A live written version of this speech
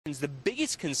The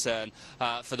biggest concern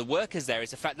for the workers there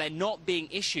is the fact they're not being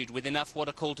issued with enough what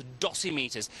are called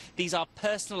dosimeters. These are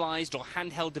personalised or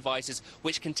handheld devices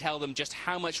which can tell them just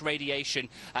how much radiation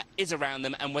is around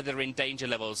them and whether they're in danger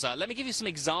levels. Let me give you some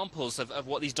examples of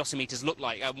what these dosimeters look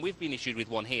like. We've been issued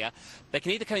with one here. They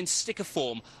can either come in sticker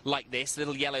form like this,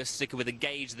 little yellow sticker with a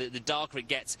gauge. The darker it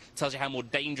gets tells you how more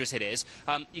dangerous it is.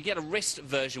 You get a wrist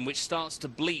version which starts to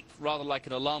bleep rather like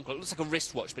an alarm clock. It looks like a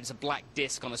wristwatch, but it's a black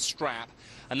disc on a strap,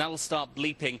 and that'll start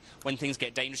bleeping when things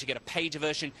get dangerous. You get a pager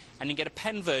version and you get a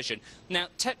pen version. Now,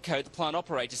 TEPCO, the plant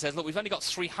operator, says, look, we've only got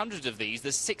 300 of these.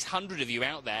 There's 600 of you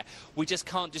out there. We just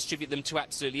can't distribute them to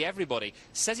absolutely everybody.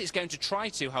 Says it's going to try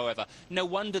to, however. No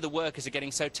wonder the workers are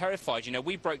getting so terrified. You know,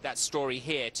 we broke that story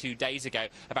here 2 days ago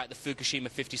about the Fukushima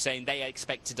 50 saying they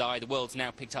expect to die. The world's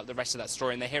now picked up the rest of that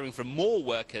story, and they're hearing from more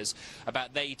workers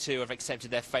about they too have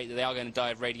accepted their fate, that they are going to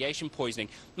die of radiation poisoning.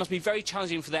 It must be very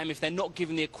challenging for them if they're not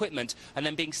given the equipment and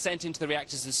then being sent into the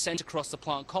reactors and sent across the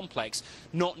plant complex,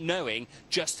 not knowing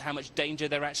just how much danger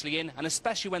they're actually in, and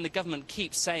especially when the government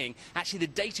keeps saying, actually, the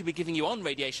data we're giving you on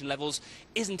radiation levels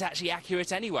isn't actually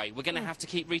accurate anyway. We're going to have to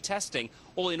keep retesting.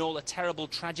 All in all, a terrible,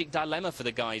 tragic dilemma for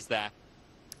the guys there.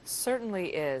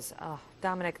 Certainly is. Oh,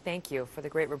 Dominic, thank you for the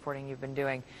great reporting you've been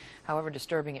doing, however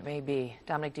disturbing it may be.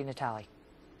 Dominic DiNatale.